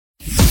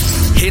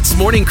HITZ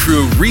Morning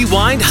Crew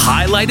Rewind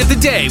Highlight of the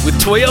Day with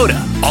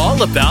Toyota.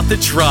 All about the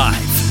drive.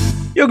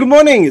 Yo, good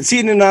morning. It's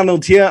Ian and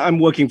Arnold here. I'm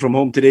working from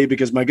home today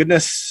because, my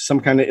goodness, some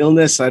kind of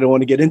illness. I don't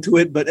want to get into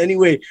it. But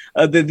anyway,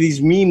 there are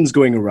these memes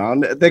going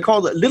around. They're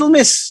called Little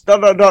Miss ... A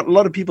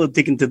lot of people have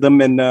taken to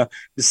them and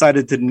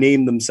decided to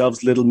name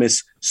themselves Little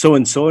Miss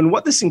so-and-so. And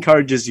what this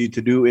encourages you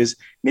to do is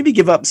maybe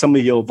give up some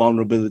of your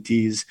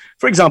vulnerabilities.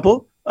 For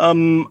example,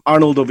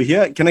 Arnold over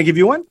here. Can I give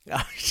you one?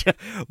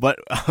 But,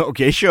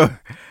 okay,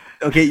 sure.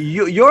 Okay,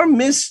 your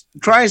Miss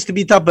tries to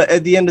be tough, but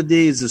at the end of the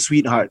day is a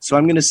sweetheart. So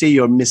I'm going to say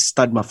you're Miss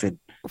Stud Muffin.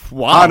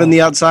 Wow. Hard on the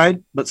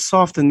outside, but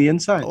soft on the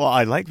inside. Well,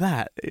 I like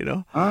that,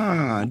 Do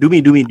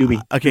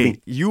me.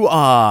 Okay, you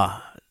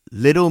are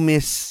Little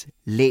Miss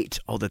Late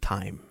all the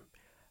time.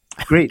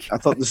 Great. I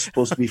thought this was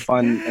supposed to be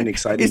fun and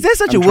exciting. Is there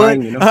such a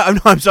word?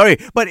 I'm sorry,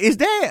 but is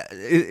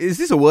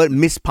this a word,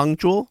 Miss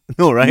Punctual?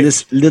 No, right?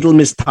 Little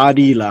Miss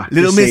Tardy lah.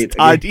 Little Miss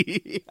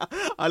Tardy.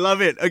 I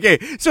love it. Okay,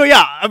 so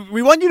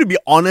we want you to be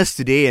honest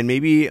today and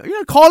maybe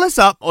call us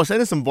up or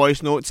send us some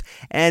voice notes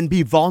and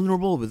be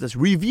vulnerable with us.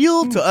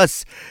 Reveal to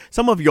us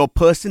some of your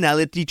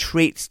personality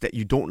traits that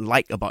you don't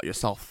like about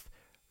yourself,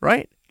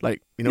 right?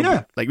 Like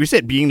we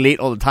said, being late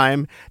all the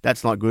time,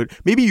 that's not good.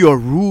 Maybe you're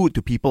rude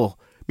to people.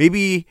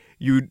 Maybe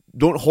you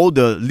don't hold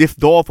the lift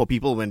door for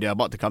people when they're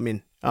about to come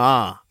in.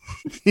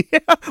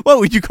 What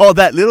would you call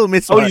that, Little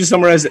Miss? How would you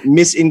summarize it?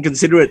 Miss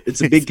Inconsiderate.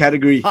 It's a big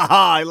category.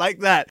 I like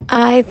that.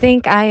 I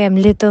think I am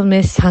Little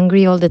Miss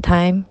Hungry all the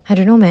time. I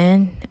don't know,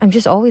 man. I'm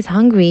just always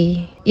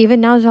hungry.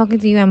 Even now talking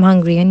to you, I'm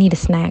hungry. I need a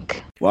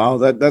snack. Wow,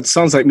 that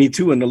sounds like me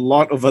too, and a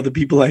lot of other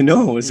people I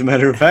know, as a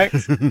matter of fact.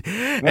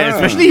 And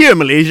especially here in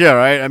Malaysia,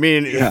 right? I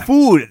mean,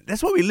 food,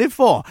 that's what we live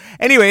for.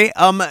 Anyway,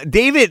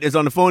 David is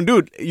on the phone.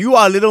 Dude, you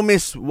are Little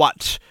Miss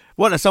what?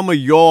 What are some of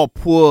your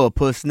poor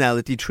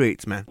personality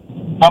traits, man?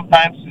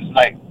 Sometimes it's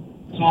like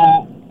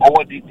too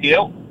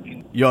over-detailed.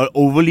 You're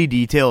overly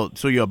detailed,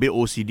 so you're a bit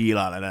OCD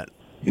like that.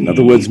 In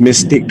other words,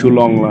 Miss take too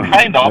long lah.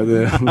 Kind of.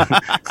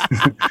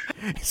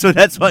 So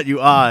that's what you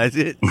are, is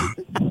it?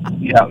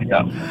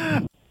 Yeah.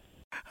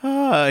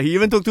 He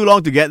even took too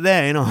long to get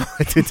there,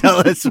 to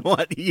tell us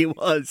what he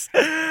was.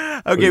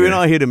 Okay, we're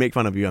not here to make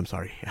fun of you. I'm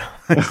sorry.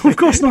 Of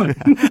course not.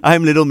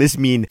 I'm Little Miss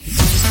Mean.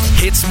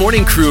 HITZ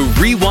Morning Crew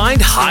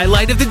Rewind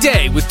Highlight of the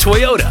Day with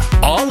Toyota.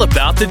 All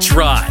about the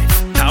drive.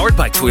 Powered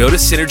by Toyota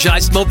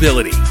Synergized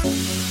Mobility.